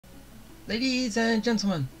Ladies and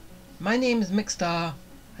gentlemen, my name is Mickstar,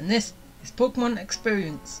 and this is Pokemon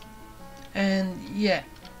Experience. And yeah,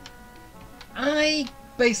 I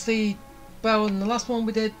basically, well, in the last one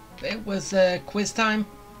we did, it was quiz time,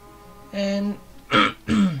 and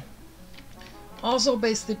also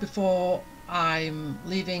basically before I'm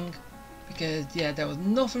leaving, because yeah, there was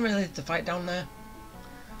nothing really to fight down there.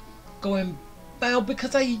 Going, well,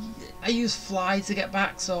 because I used Fly to get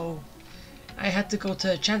back, so I had to go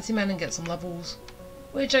to Chansey Man and get some levels,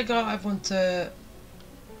 which I got everyone to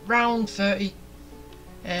round 30,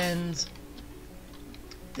 and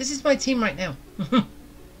this is my team right now.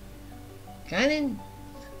 Kinda,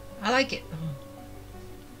 I like it,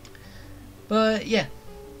 but yeah,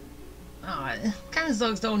 it kinda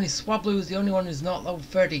sucks that only Swablu is the only one who's not level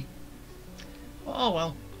 30. Oh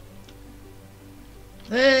well,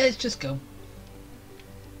 let's just go.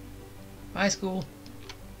 Bye school.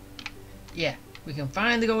 Yeah, we can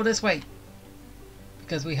finally go this way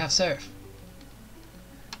because we have Surf.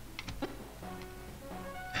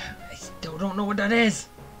 I still don't know what that is,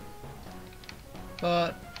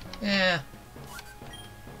 but yeah.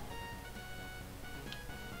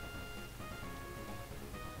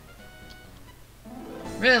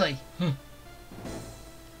 Really?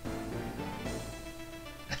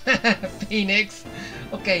 Phoenix.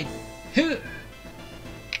 Okay. Who?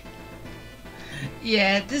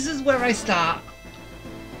 Yeah, this is where I start.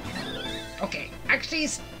 Okay, actually,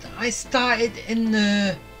 I started in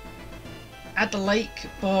the at the lake,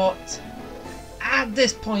 but at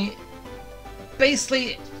this point,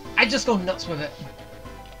 basically, I just go nuts with it.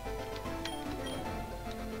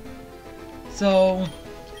 So,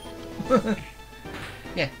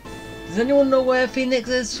 yeah. Does anyone know where Phoenix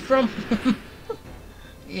is from?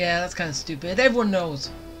 Yeah, that's kind of stupid. Everyone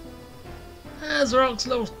knows. Zrock's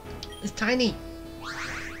little is tiny.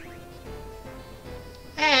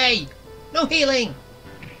 Hey! No healing!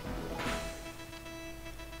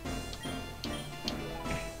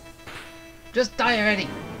 Just die already.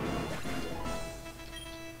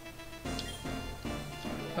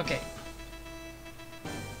 Okay.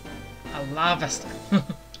 A Larvester.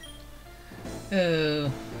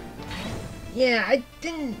 Yeah, I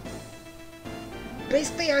didn't...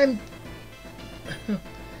 Basically, I'm...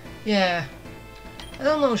 Yeah. I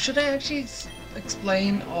don't know, should I actually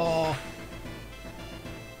explain or...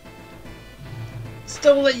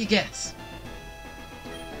 Still let you guess?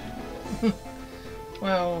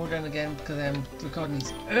 Well, then again, because I'm recording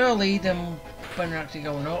these early, then when they're actually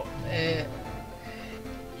going up,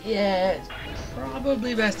 yeah, it's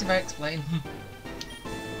probably best if I explain.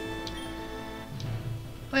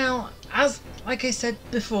 Well, like I said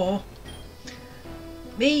before,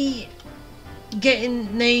 me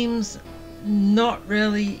getting names, not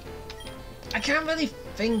really. I can't really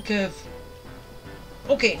think of.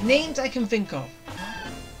 Okay, names I can think of.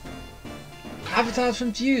 Avatars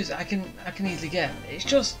from views I can easily get. It's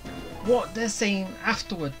just what they're saying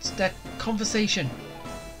afterwards, their conversation.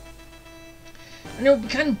 And it would be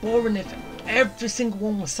kind of boring if every single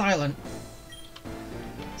one was silent.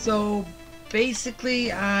 So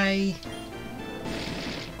basically I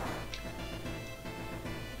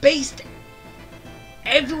based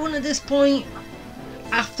everyone at this point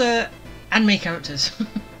after anime characters.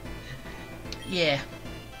 Yeah.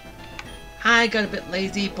 I got a bit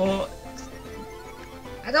lazy, but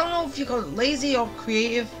I don't know if you call it lazy or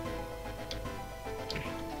creative,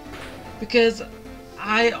 because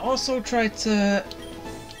I also tried to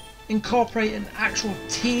incorporate an actual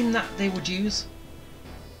team that they would use.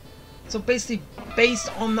 So basically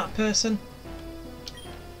based on that person.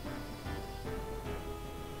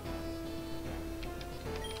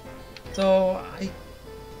 So I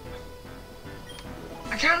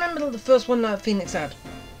can't remember the first one that Phoenix had.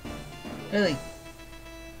 Really.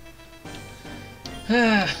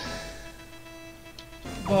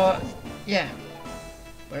 But yeah,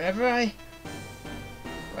 wherever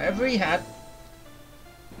he had,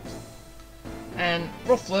 and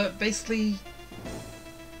Ruffler basically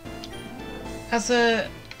as a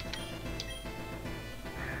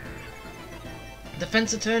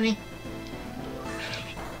defense attorney,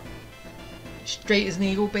 straight as an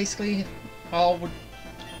eagle, basically. Or would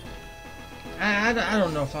I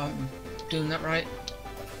don't know if I'm doing that right.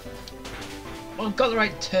 Well, I've got the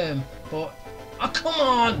right term, but oh come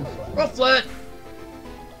on, Rufflet!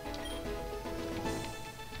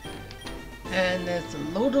 And there's a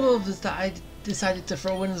load of others that I decided to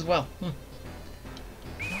throw in as well.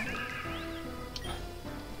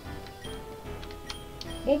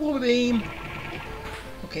 Bubble beam.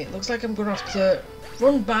 Okay, it looks like I'm gonna have to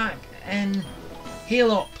run back and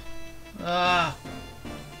heal up.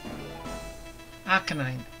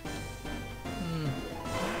 Arcanine.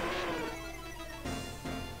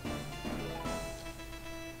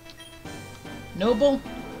 Noble?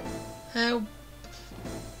 How?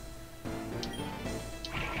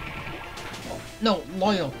 No,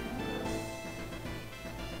 loyal.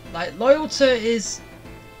 Like, loyal to is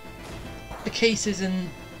the cases and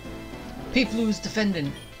people who's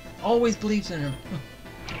defending. Always believes in him.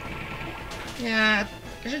 Yeah,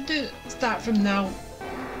 I should start from now.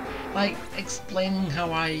 Like, explaining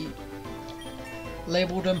how I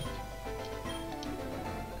labelled him.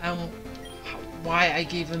 And why I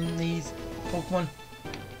gave him these Pokemon.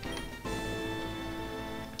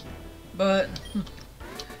 But,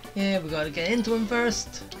 yeah, we gotta get into him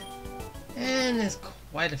first. And there's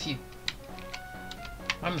quite a few.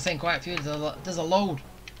 Why am I saying quite a few? There's a load.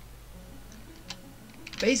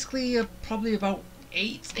 Basically, probably about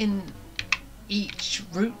 8 in each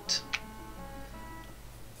route.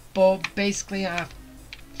 But basically, I'm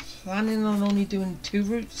planning on only doing 2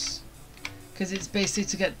 routes. Because it's basically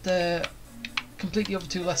to get the complete the other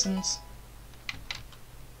 2 lessons.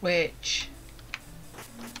 Which...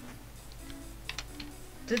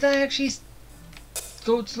 Did I actually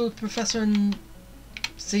go to the professor and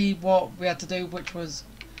see what we had to do, which was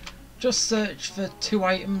just search for 2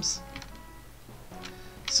 items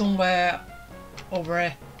somewhere over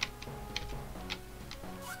here.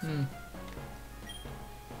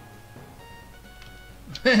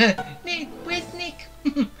 Nick, where's Nick?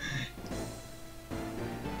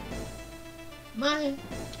 Maya.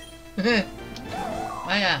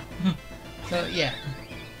 Maya. So yeah.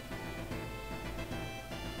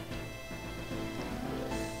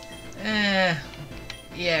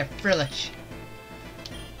 Yeah, Frillish.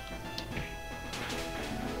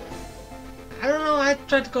 I don't know, I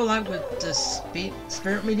tried to go like with the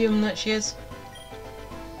spirit medium that she is.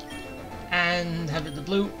 And have it the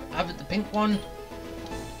blue, have it the pink one.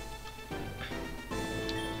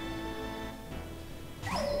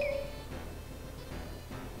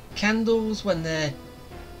 Candles when the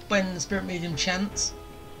spirit medium chants.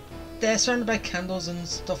 They're surrounded by candles and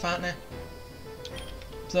stuff, aren't they?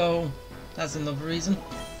 So that's another reason.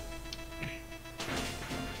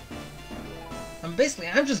 And basically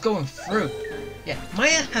I'm just going through. Yeah,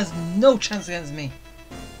 Maya has no chance against me.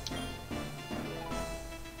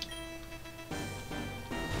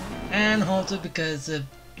 And halted because of,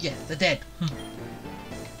 yeah, they're dead.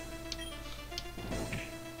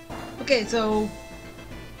 Okay, so...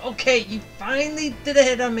 Okay, you finally did a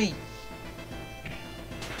hit on me.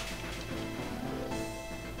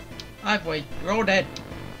 I've waited, you're all dead.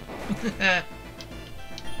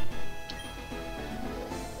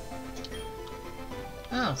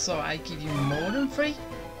 Oh, so I give you more than 3?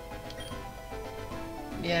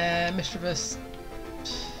 Yeah, Mischievous.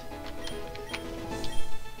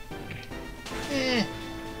 I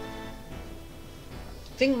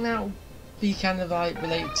think that'll be kind of like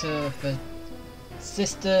related to her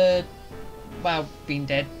sister, well, being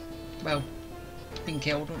dead, well, being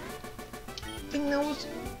killed. I think that was...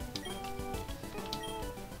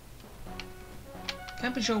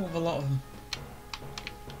 Can't be sure with a lot of them.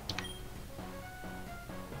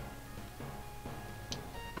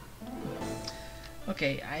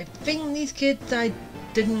 Okay, I think these kids, I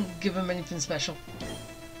didn't give them anything special.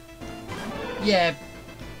 Yeah,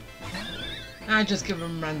 I just give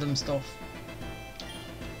them random stuff.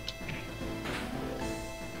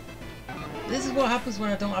 This is what happens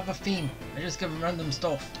when I don't have a theme. I just give them random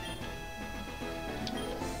stuff.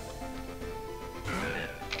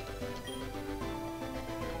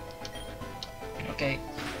 Okay.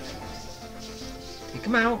 Take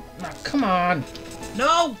him out. Now, come on.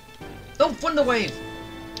 No! No Thunder Wave!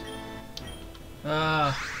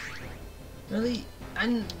 Really?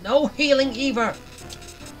 And no healing either!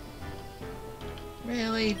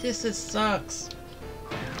 Really? This is sucks.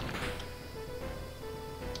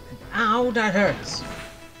 And ow, that hurts.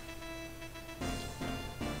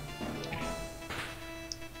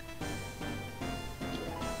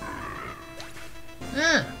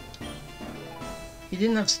 Ah! He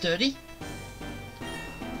didn't have sturdy?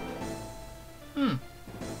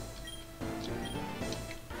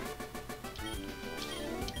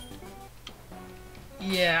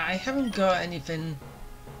 Yeah, I haven't got anything.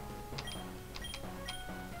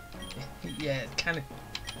 Yeah, it's kind of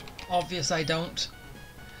obvious I don't.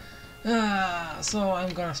 So I'm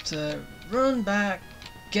gonna have to run back,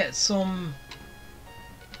 get some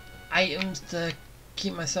items to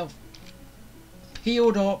keep myself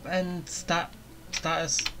healed up and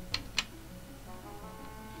status.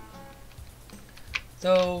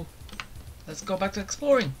 So let's go back to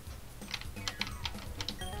exploring.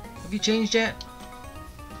 Have you changed yet?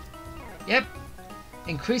 Yep,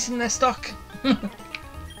 increasing their stock.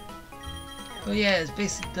 So yeah, it's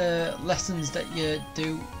basically the lessons that you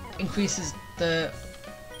do increases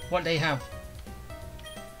what they have.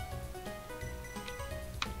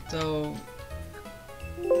 So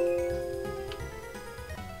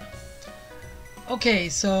okay,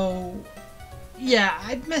 so yeah,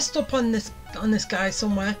 I messed up on this guy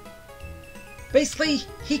somewhere. Basically,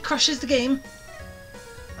 he crashes the game.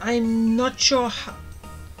 I'm not sure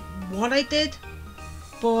what I did,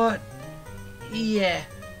 but yeah,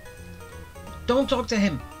 don't talk to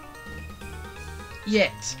him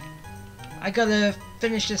yet. I gotta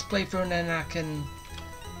finish this playthrough and then I can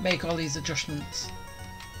make all these adjustments.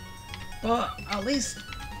 But at least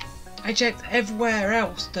I checked everywhere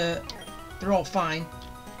else that they're all fine.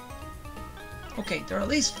 Okay, they're at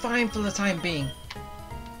least fine for the time being.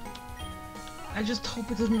 I just hope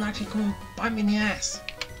it doesn't actually come and bite me in the ass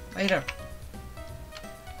later.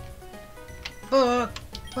 But,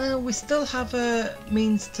 well, we still have a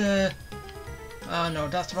means to... Oh no,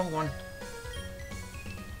 that's the wrong one.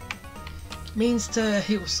 Means to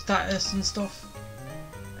heal status and stuff.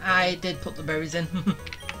 I did put the berries in. I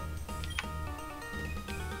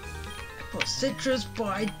put citrus,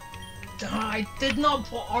 but I did not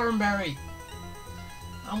put orangeberry.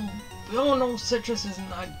 We all know citrus isn't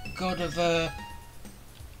that good of a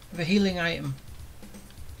healing item.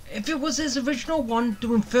 If it was his original one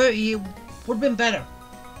doing 30, it would have been better.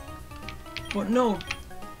 But no,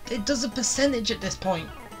 it does a percentage at this point,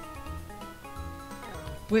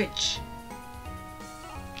 which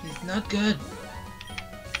is not good.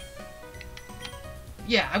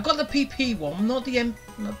 Yeah, I've got the PP one, not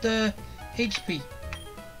the HP.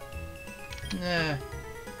 Nah.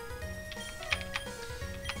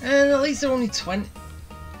 And at least they're only 20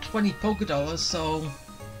 polka dollars, so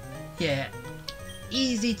yeah,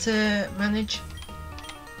 easy to manage.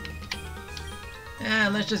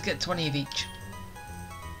 Let's just get 20 of each.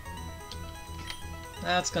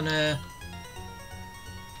 That's gonna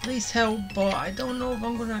at least help, but I don't know if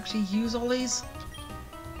I'm gonna actually use all these,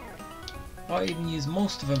 or even use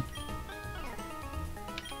most of them.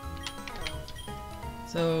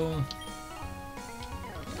 So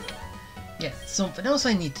yeah, something else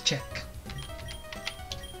I need to check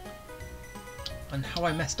on how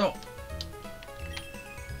I messed up.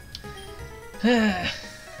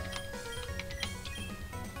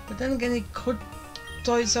 But then again, it could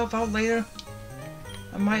sort itself out later.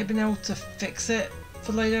 I might have been able to fix it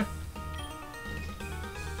for later.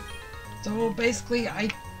 So basically, I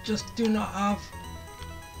just do not have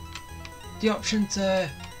the option to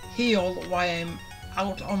heal while I'm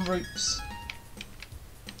out on routes.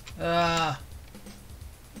 Well,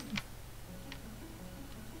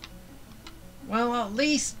 at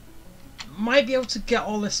least might be able to get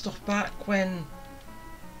all this stuff back when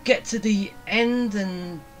get to the end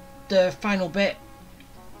and the final bit,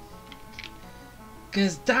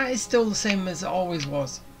 because that is still the same as it always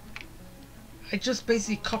was. I just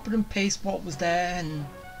basically copied and pasted what was there and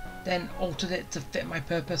then altered it to fit my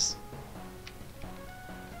purpose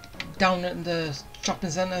down in the shopping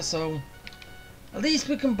centre, so at least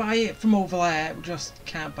we can buy it from over there. We just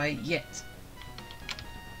can't buy it yet.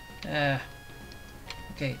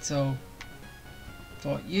 Okay, so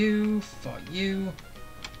for you,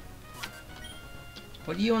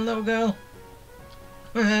 what do you want, little girl?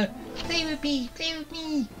 Play with me, play with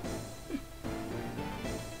me.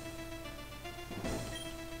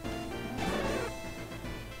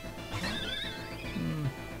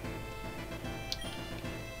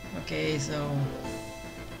 Okay, so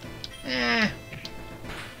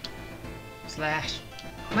slash,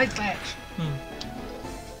 light slash.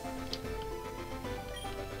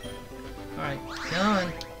 Alright, come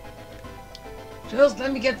on. Just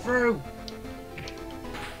let me get through.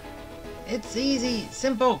 It's easy,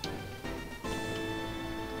 simple.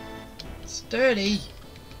 Sturdy.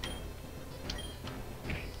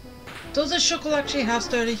 Does a shuckle actually have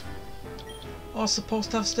sturdy? Or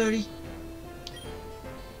supposed to have sturdy?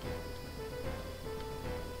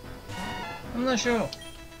 I'm not sure.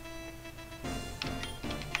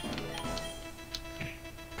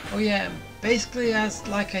 Oh yeah, basically, as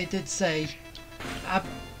like I did say, I've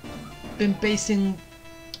been basing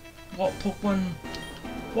what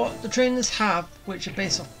the trainers have, which are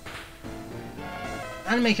based off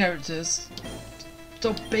anime characters.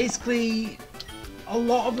 So basically, a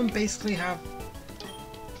lot of them basically have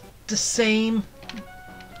the same,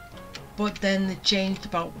 but then they changed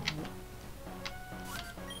about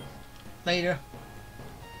later.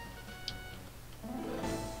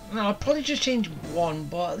 No, I'll probably just change one,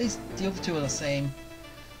 but at least the other two are the same.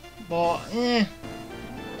 But that's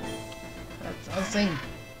what I was saying.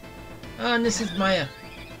 Oh, and this is Maya.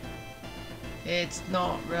 It's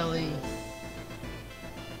not really.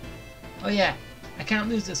 Oh yeah, I can't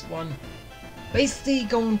lose this one basically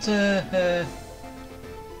going to her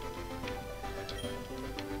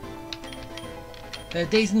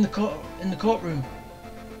days in the courtroom.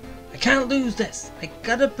 I can't lose this. I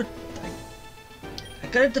gotta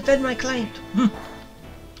defend my client. Come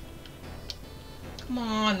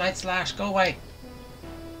on, Night Slash, go away.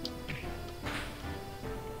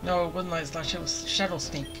 No, it wasn't Night Slash, it was Shadow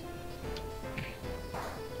Sneak.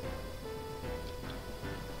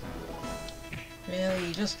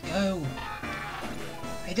 Really, just go.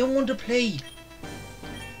 I don't want to play.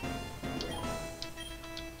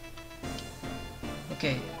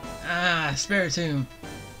 Okay. Ah, Spiritomb.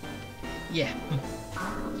 Yeah.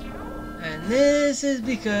 And this is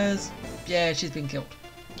because, yeah, she's been killed.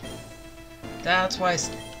 That's why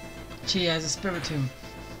she has a Spiritomb.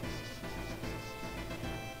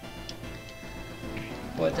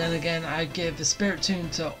 But then again, I give the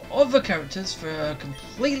Spiritomb to other characters for a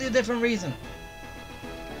completely different reason.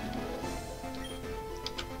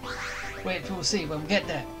 Wait, we'll see when we get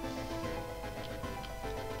there.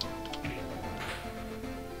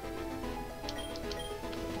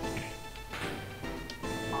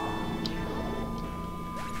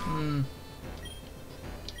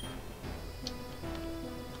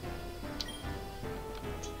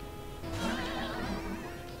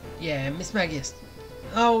 Yeah, Miss Magius.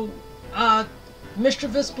 Oh,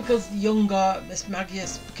 Mischievous because the younger, Miss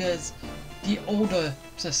Magius because the older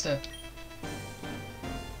sister.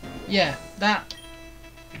 Yeah, that.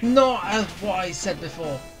 Not as what I said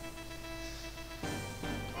before.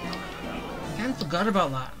 I kind of forgot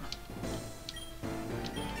about that.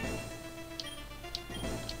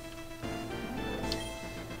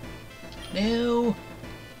 No,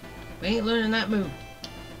 we ain't learning that move.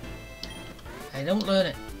 I don't learn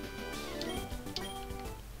it.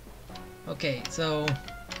 Okay, so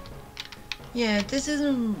yeah, this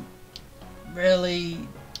isn't really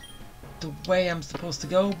the way I'm supposed to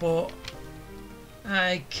go, but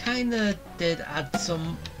I kinda did add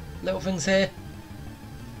some little things here.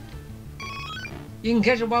 You can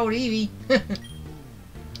catch a wild Eevee.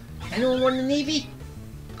 Anyone want an Eevee?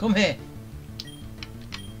 Come here.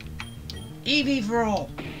 Eevee for all.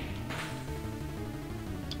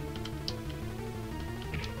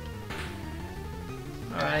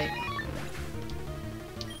 Alright.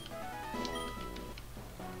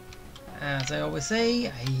 As I always say,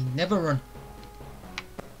 I never run.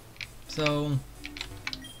 So,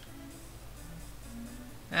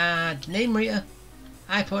 name Rita,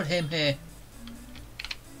 I put him here.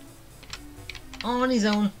 On his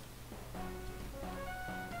own.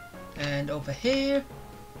 And over here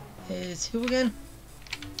is who again?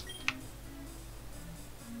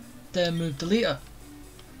 The move deleter.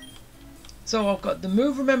 So I've got the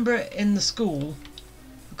move remember in the school.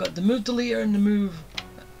 I've got the move deleter and the move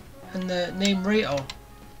and the name Rita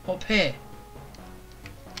up here.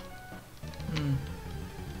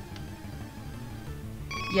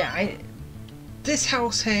 Yeah, this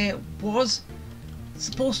house here was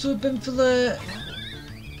supposed to have been for the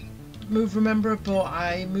move remember, but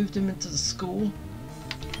I moved him into the school,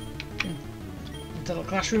 into the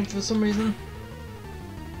classroom for some reason.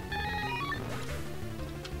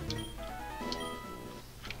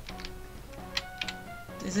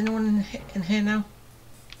 Is anyone in here now?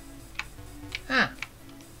 Ah.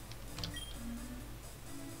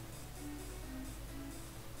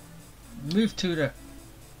 Move tutor.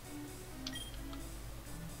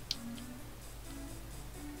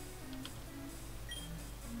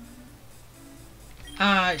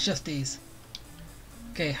 Ah, it's just these.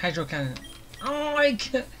 Okay, hydro cannon. Oh,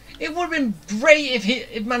 it would have been great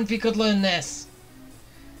if Manphy could learn this.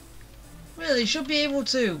 Really, should be able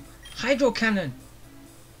to. Hydro cannon.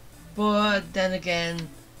 But then again,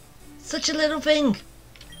 such a little thing.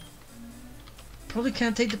 Probably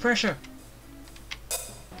can't take the pressure.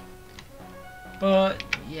 But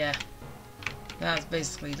yeah, that's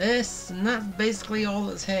basically this, and that's basically all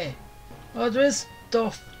that's here. Well, there is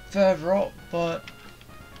stuff further up, but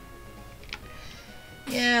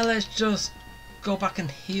yeah, let's just go back and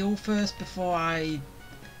heal first before I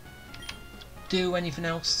do anything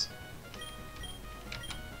else,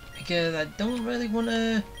 because I don't really want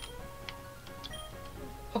to.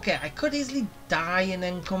 Okay, I could easily die and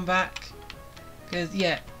then come back, because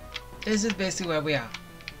yeah, this is basically where we are.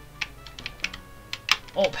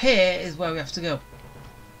 Up here is where we have to go,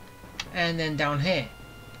 and then down here,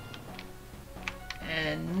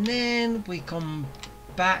 and then we come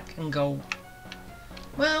back and go.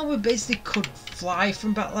 Well, we basically could fly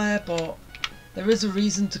from back there, but there is a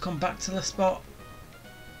reason to come back to the spot,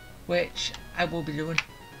 which I will be doing.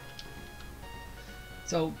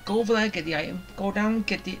 So go over there, get the item, go down,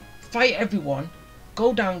 get the fight everyone,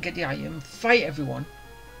 go down, get the item, fight everyone.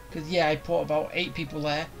 Because yeah, I put about 8 people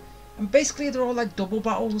there. And basically they're all like double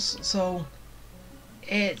battles, so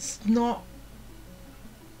it's not...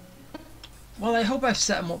 Well, I hope I've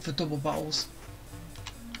set them up for double battles.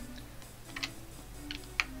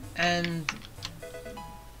 And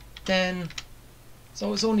then...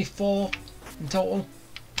 So it's only 4 in total.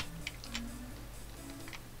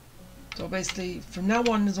 So basically, from now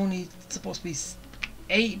on there's only supposed to be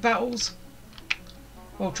 8 battles.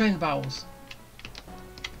 Well, train battles.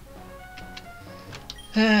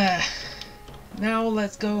 Now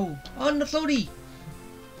let's go on the floaty.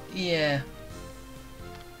 Yeah.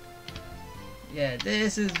 Yeah,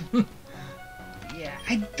 this is... yeah,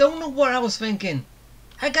 I don't know what I was thinking.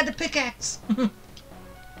 I got the pickaxe.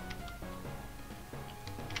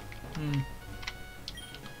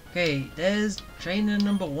 Okay, there's trainer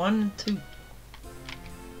number 1 and 2.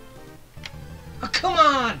 Oh, come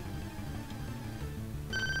on!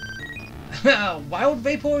 Wild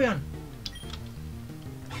Vaporeon.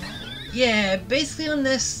 Yeah, basically on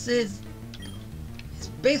this it's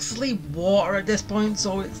basically water at this point,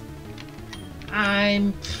 so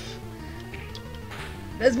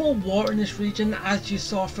there's more water in this region, as you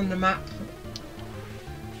saw from the map.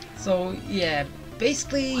 So yeah,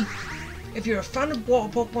 basically if you're a fan of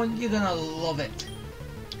water Pokemon, you're gonna love it.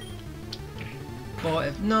 But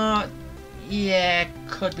if not, yeah,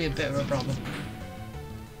 could be a bit of a problem.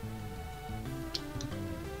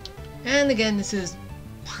 And again, this is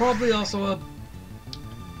probably also a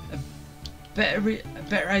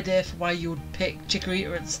better idea for why you would pick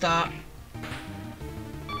Chikorita at the start.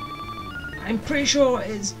 I'm pretty sure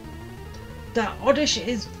it's that Oddish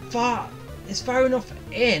is far enough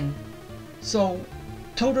in, so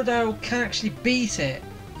Totodile can actually beat it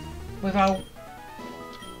without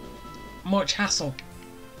much hassle.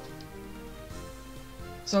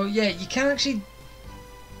 So yeah, you can actually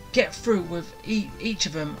get through with each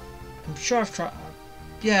of them. I'm sure I've tried.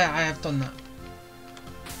 Yeah, I have done that.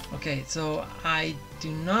 Okay, so I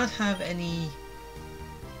do not have any,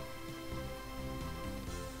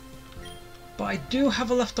 but I do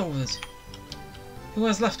have a leftovers. Who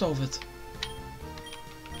has leftovers?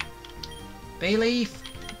 Bayleaf,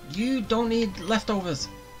 you don't need leftovers.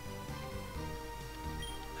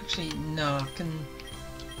 Actually, no, I can...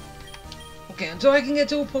 Okay, until I can get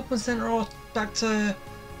to a Pokemon Center or back to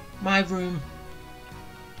my room.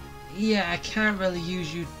 Yeah, I can't really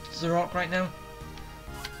use you, Zarok, right now.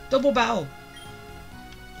 Double battle.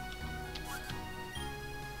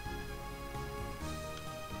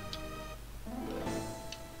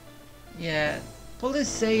 Yeah, what this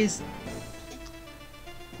says...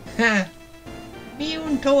 Ha! Mew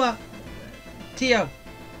and Toa! Tio!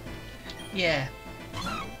 Yeah.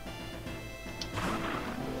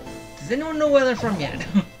 Does anyone know where they're from yet?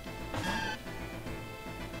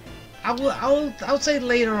 I'll say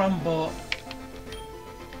later on, but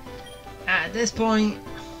at this point,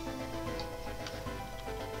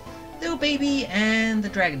 little baby and the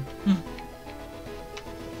dragon.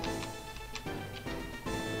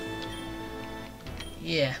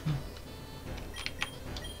 Yeah.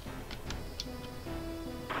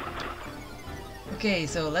 Okay,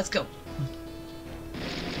 so let's go.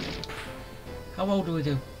 How old do we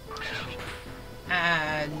do?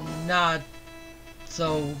 Not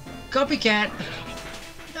so. Copycat!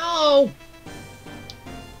 No!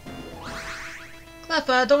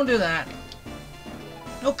 Cleffa, don't do that.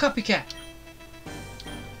 No copycat.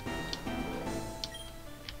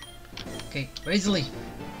 Okay, Razor Leaf.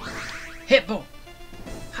 Hippo.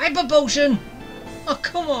 Hyper Potion! Oh,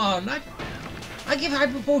 come on! I give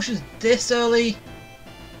Hyper Potions this early.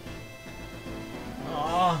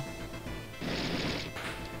 Oh.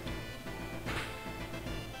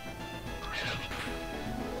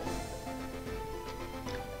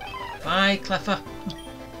 Bye, Cleffa.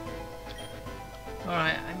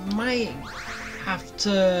 Alright, I might have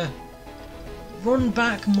to run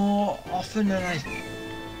back more often than I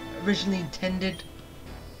originally intended.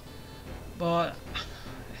 But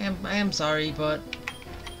I am sorry, but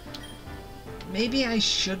maybe I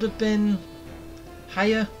should have been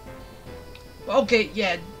higher. Okay,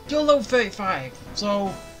 yeah, you're level 35,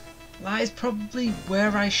 so that is probably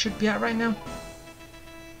where I should be at right now.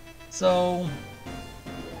 So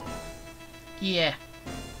yeah,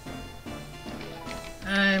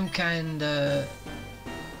 I'm kinda,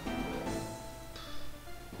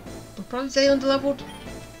 would probably say underleveled.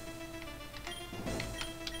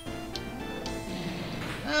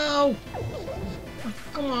 Oh!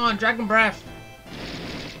 Come on, Dragon Breath!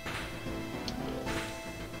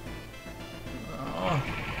 Oh.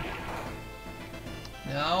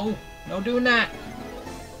 No, no doing that.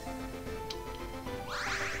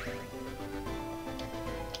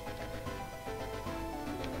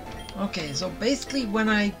 Okay, so basically when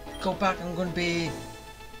I go back, I'm going to be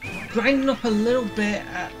grinding up a little bit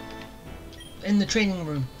in the training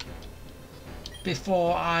room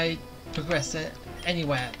before I progress it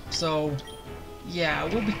anywhere. So yeah,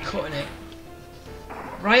 I will be cutting it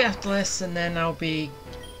right after this, and then I'll be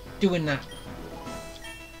doing that.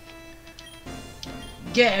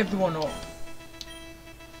 Get everyone up.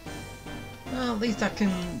 Well, at least I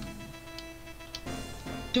can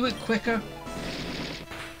do it quicker.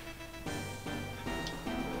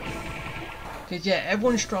 Because yeah,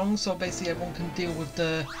 everyone's strong, so basically everyone can deal with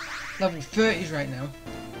the level 30s right now.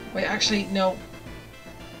 Wait, actually, no.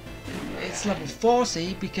 It's level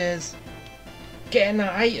 40 because getting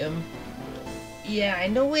that item, yeah, I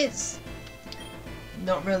know it's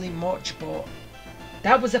not really much, but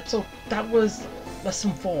that was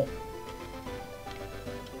lesson 4.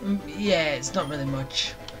 Yeah, it's not really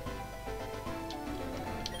much.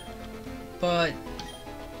 But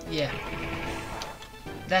yeah,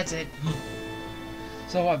 that's it.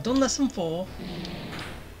 So I've done lesson 4.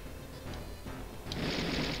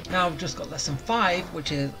 Now I've just got lesson 5,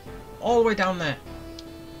 which is all the way down there.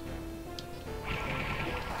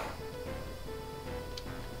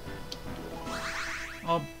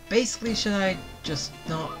 Or basically, should I just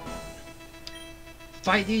not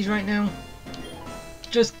fight these right now?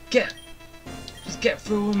 Just get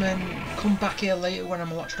through them and come back here later when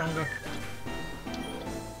I'm a lot stronger.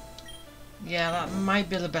 Yeah, that might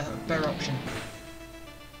be the better option.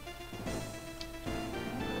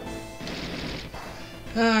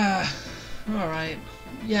 Alright.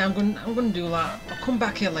 Yeah, I'm gonna do that. I'll come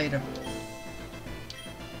back here later.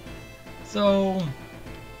 So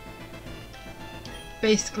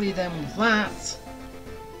basically then with that,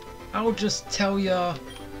 I'll just tell you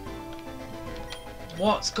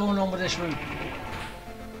what's going on with this route.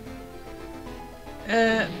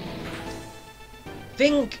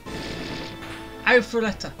 Think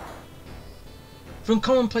Alpharetta. From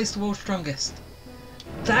commonplace to world's strongest.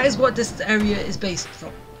 That is what this area is based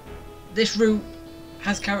from. This route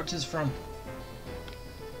has characters from.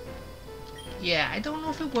 Yeah, I don't know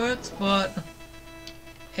if it works, but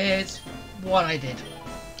it's what I did.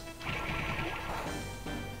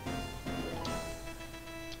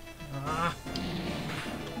 Ah,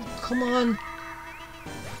 come on.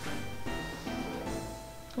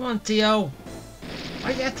 Come on, Tio.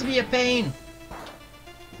 Why do you have to be a pain?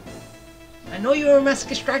 I know you're a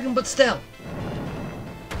masochist dragon, but still.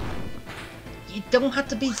 You don't have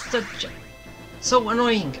to be so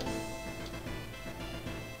annoying.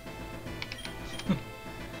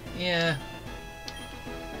 Yeah.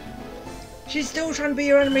 She's still trying to be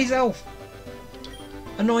your enemy self.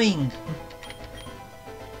 Annoying.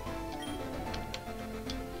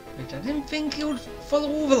 Which I didn't think he would follow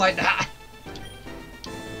over like that.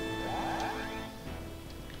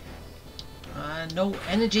 No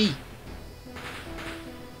energy.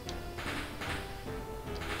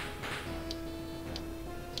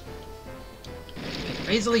 Okay,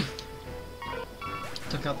 Razor Leaf.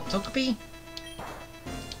 Took out the Togepi.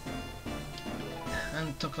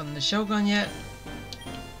 And took on the Shogun yet.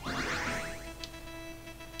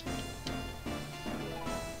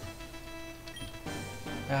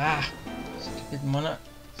 Ah, stupid Monarch.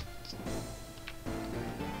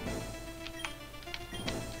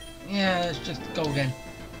 Yeah, let's just go again.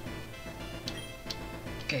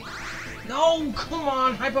 Okay. No, come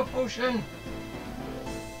on, Hyper Potion!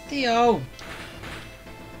 Theo!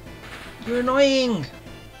 You're annoying!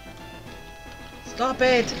 Stop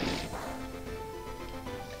it!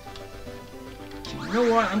 You know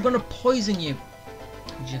what? I'm gonna poison you.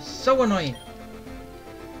 You're just so annoying.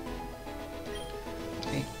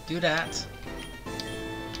 Okay, do that.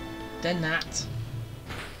 Then that.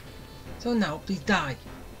 So now, please die.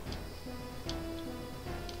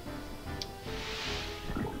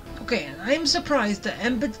 Okay, and I am surprised that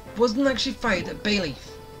Ember wasn't actually fired at Bayleaf.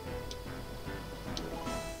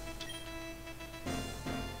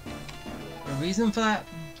 The reason for that?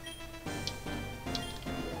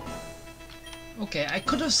 Okay, I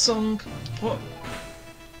could have sung,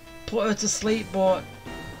 put her to sleep, but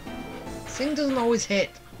sing doesn't always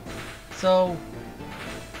hit. So,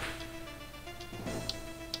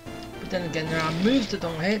 but then again, there are moves that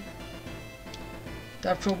don't hit, that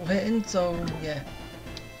have trouble hitting. So yeah.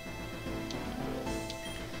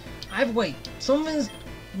 Either way, something's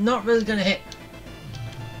not really gonna hit.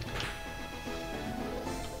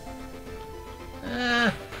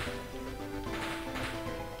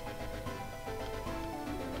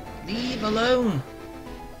 Leave alone.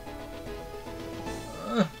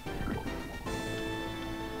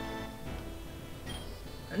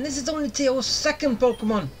 And this is only Teal's second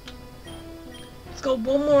Pokemon. Let's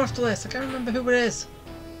go one more after this. I can't remember who it is.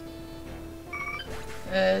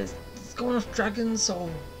 It's going off dragons, so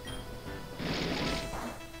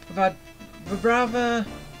we've had Vibrava,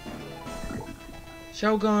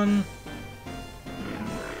 Shogun,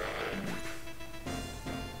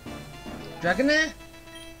 Dragonair?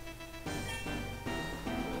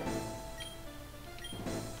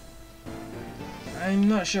 I'm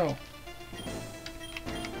not sure.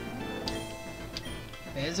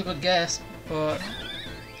 It is a good guess, but...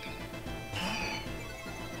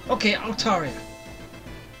 Okay, Altaria.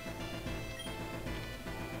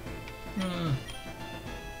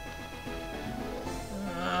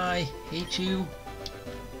 I hate you.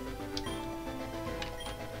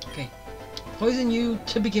 Okay, poison you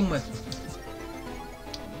to begin with.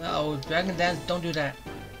 Uh-oh, Dragon Dance, don't do that.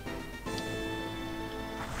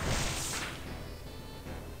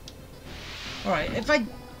 Alright, if I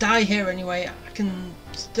die here anyway, I can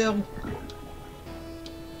still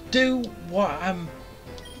do what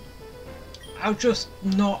I'll just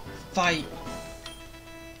not fight,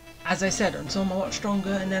 as I said, until I'm a lot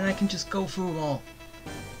stronger, and then I can just go through them all.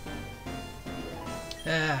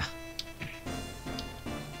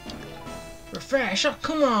 Refresh, oh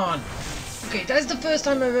come on! Okay, that's the first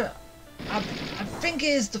time I think it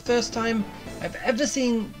is the first time I've ever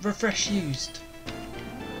seen refresh used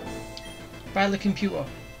by the computer.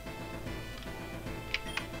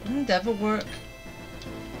 Didn't it ever work?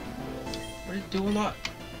 Would it do a lot?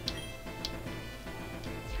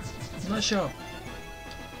 I'm not sure.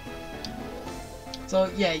 So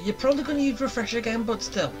yeah, you're probably going to use refresh again, but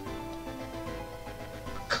still.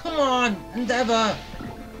 Come on, Endeavour!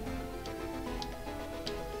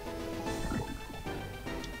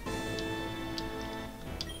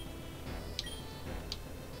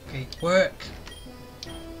 Okay, work.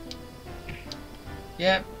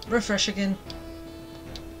 Yeah, refresh again.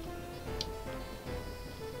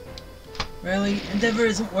 Really? Endeavour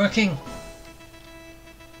isn't working.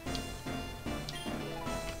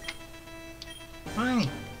 Fine.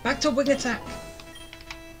 Back to wing attack.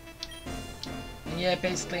 And yeah,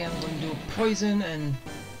 basically I'm going to do a poison and...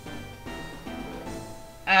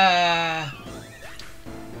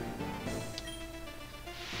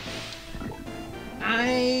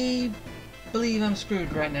 I believe I'm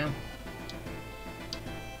screwed right now.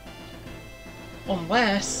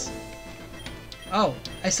 Unless... Oh,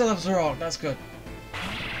 I still have Zorok, that's good.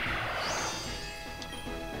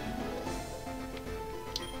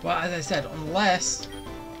 Well, as I said, unless...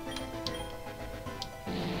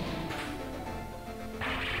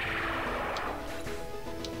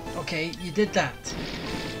 Okay, you did that.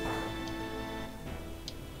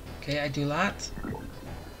 Okay, I do that.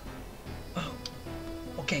 Oh,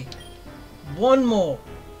 okay. One more.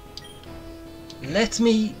 Let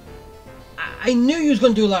me... I knew you was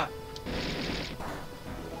going to do that.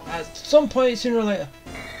 At some point sooner or later.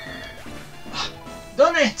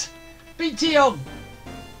 Done it! BTO!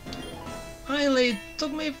 Finally,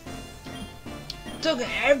 took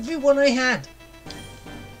everyone I had.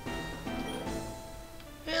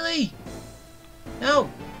 Really?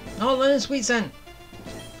 No, not Leonard Sweet Scent.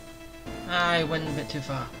 I went a bit too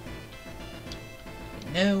far.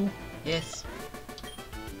 No, yes.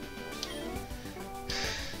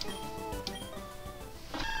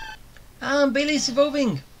 Bailey's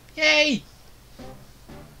evolving. Yay!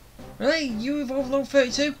 Really? You evolved level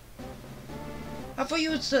 32? I thought you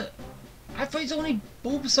was I thought it's only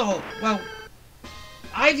Bulbasaur. Well,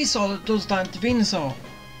 Ivysaur that does that to Venusaur.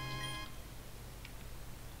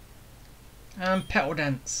 And Petal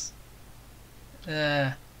Dance.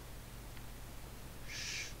 I'm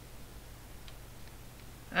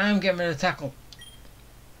getting rid of Tackle.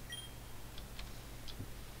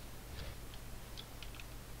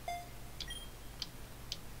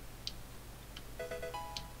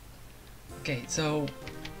 Okay, so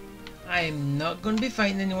I'm not going to be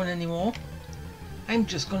fighting anyone anymore. I'm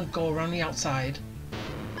just going to go around the outside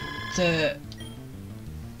to,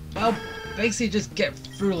 well, basically just get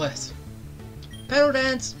through this. Petal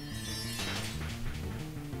Dance!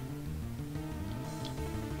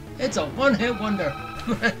 It's a one-hit wonder!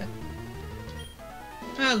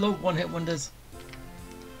 I love one-hit wonders.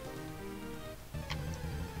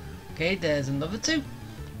 Okay, there's another two,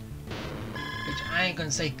 which I ain't going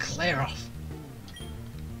to say clear off.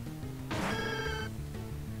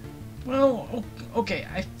 Well, okay,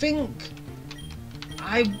 I think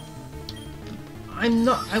I'm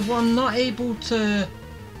not able to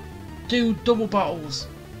do double battles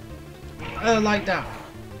like that.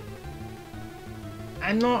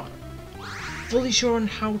 I'm not fully sure on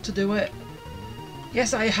how to do it.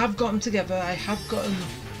 Yes, I have got them together. I have got them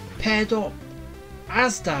paired up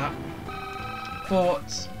as that,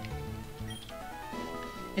 but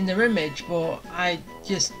in their image, but I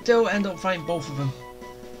just still end up fighting both of them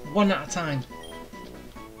one at a time.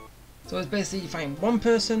 So it's basically you fight one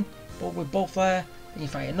person but with both there, and you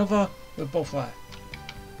fight another with both there.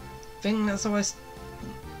 I think that's how I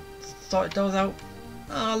sorted those out.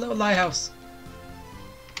 Ah, little lighthouse.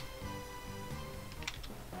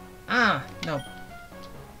 Ah, no.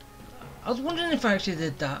 I was wondering if I actually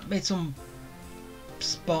did that. Made some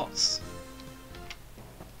spots.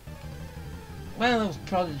 Well, it was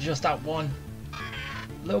probably just that one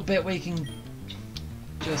little bit where you can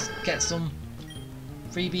just get some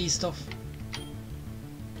freebie stuff.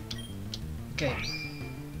 Okay.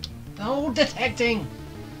 No detecting!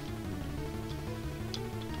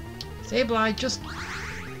 Sableye,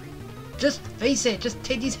 just face it, just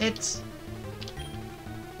take these hits.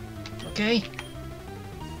 Okay?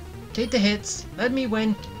 Take the hits, let me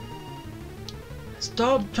win.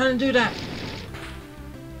 Stop trying to do that.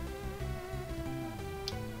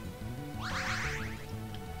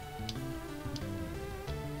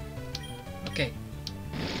 Okay.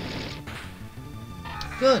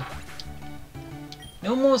 Good.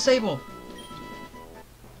 No more Sable.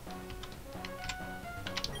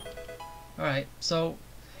 Alright, so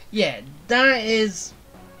yeah, that is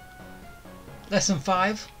lesson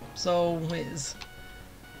 5. So it's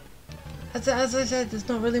as I said, there's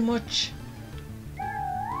not really much.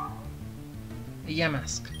 A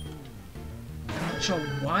Yamask. I'm not sure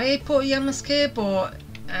why I put a Yamask here, but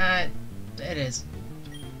it is.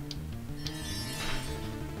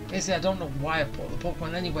 Basically, I don't know why I put the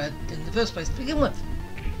Pokemon anywhere in the first place to begin with.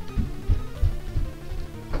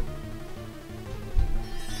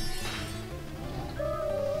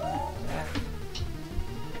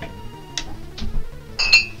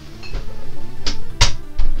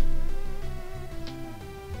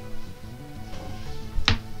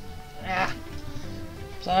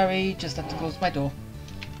 Sorry, just have to close my door.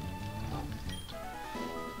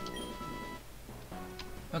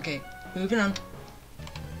 Okay, moving on.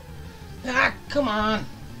 Ah, come on!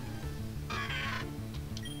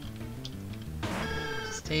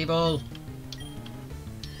 Stable.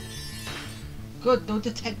 Good, no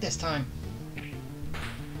detect this time.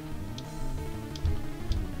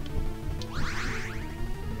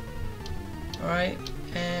 Alright,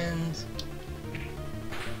 and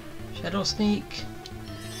Shadow Sneak.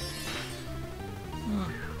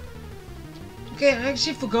 Okay, I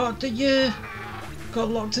actually forgot that you got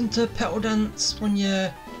locked into Petal Dance when you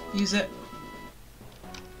use it.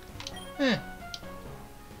 Eh.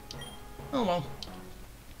 Oh well.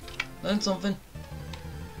 Learned something.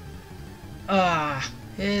 Ah,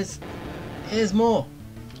 here's more.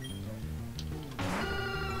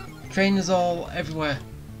 Trainers all everywhere.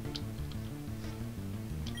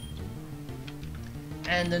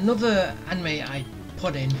 And another anime I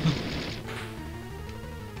put in.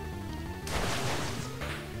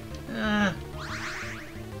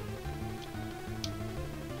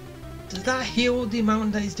 Does that heal the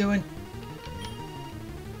amount that he's doing?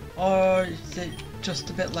 Or is it just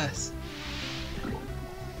a bit less?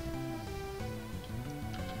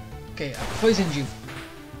 Okay, I poisoned you.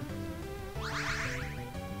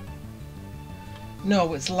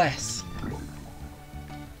 No, it's less.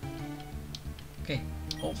 Okay,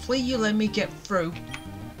 hopefully you let me get through.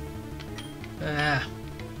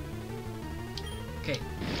 Okay,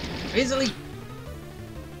 easily.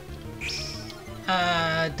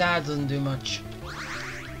 That doesn't do much.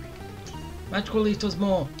 Magical Leaf does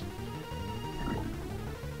more.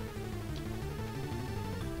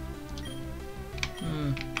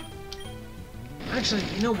 Actually,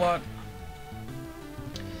 you know what?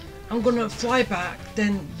 I'm gonna fly back,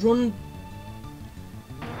 then run.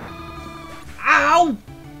 Ow!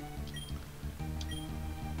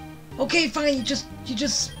 Okay, fine. You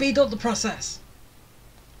just speed up the process.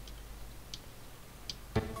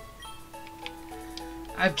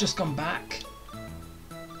 I've just gone back.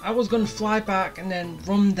 I was gonna fly back and then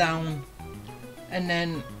run down, and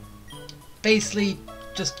then basically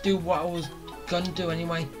just do what I was gonna do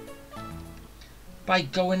anyway. By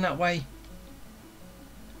going that way.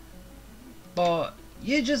 But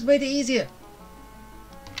you just made it easier.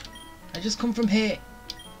 I just come from here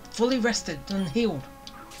fully rested and healed.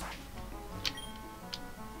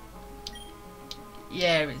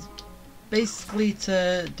 Yeah, it's basically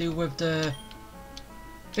to do with the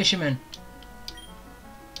fisherman.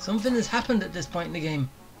 Something has happened at this point in the game.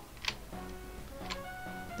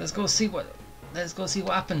 Let's go see what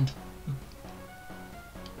happened.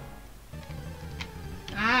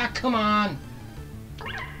 Ah, come on!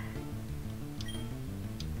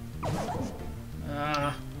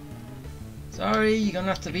 Ah, sorry, you're gonna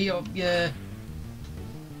have to beat up your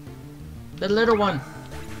The little one.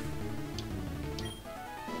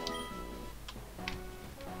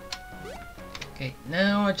 Okay,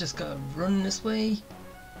 now I just gotta run this way.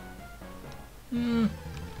 I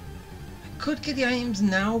could get the items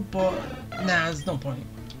now, but nah, there's no point.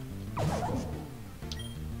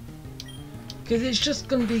 Because it's just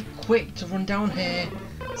gonna be quick to run down here,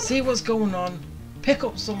 see what's going on, pick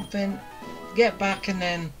up something, get back, and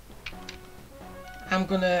then I'm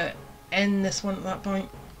gonna end this one at that point.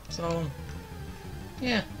 So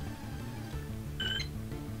yeah,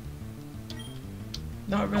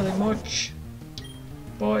 not really much,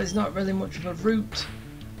 but it's not really much of a route.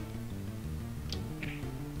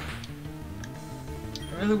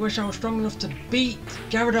 I really wish I was strong enough to beat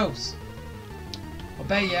Gyarados. I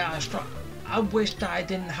bet yeah, I wish that I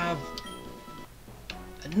didn't have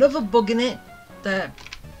another bug in it that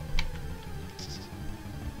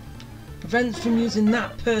prevents from using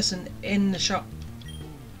that person in the shop,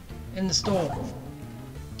 in the store.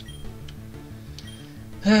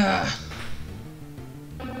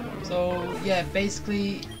 So yeah,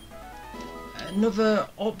 basically another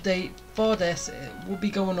update for this, it will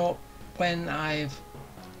be going up when I've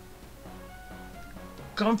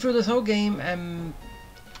gone through this whole game and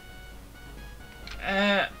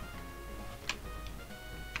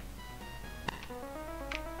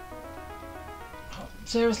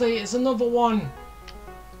seriously, it's another one.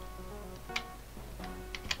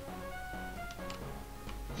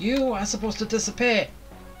 You are supposed to disappear.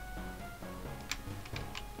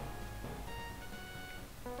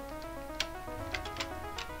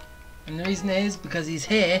 And the reason is because he's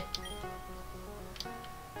here.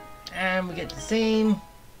 And we get the same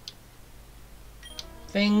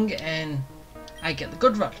thing and I get the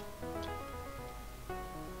good rod.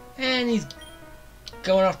 And he's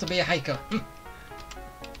going off to be a hiker.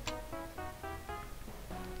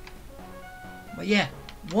 But yeah,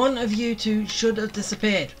 one of you two should have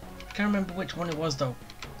disappeared. I can't remember which one it was though.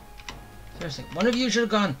 Seriously, one of you should have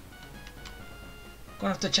gone.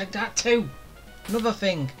 Gonna have to check that too. Another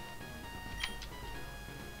thing.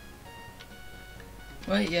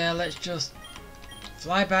 Right, yeah, let's just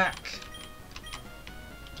fly back.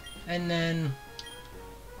 And then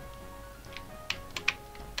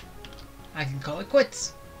I can call it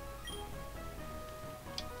quits.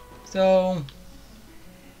 So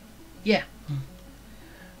yeah,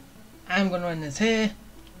 I'm going to end this here.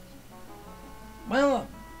 Well,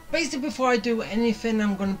 basically before I do anything,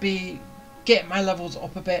 I'm going to be getting my levels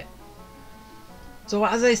up a bit. So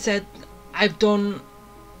as I said, I've done,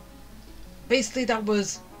 basically that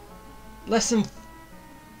was lesson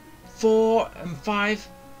 4 and 5.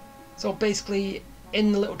 So basically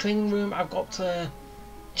in the little training room I've got to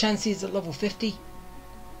chances at level 50.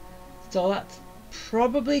 So that's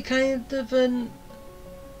probably kind of an,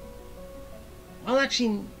 well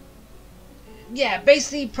actually, yeah,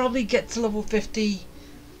 basically probably get to level 50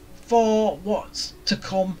 for what's to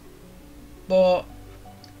come. But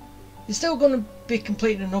you're still going to be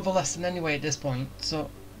completing another lesson anyway at this point. So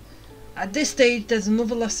at this stage there's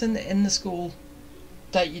another lesson in the school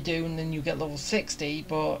that you do and then you get level 60,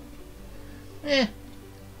 but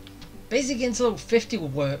basically getting to level 50 will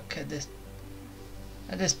work at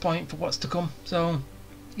this point for what's to come. So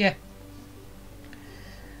yeah,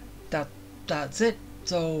 that's it.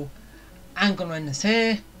 So I'm gonna end this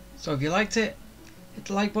here. So if you liked it, hit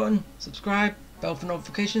the like button, subscribe, bell for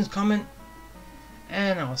notifications, comment,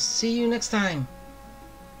 and I'll see you next time.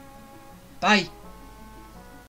 Bye.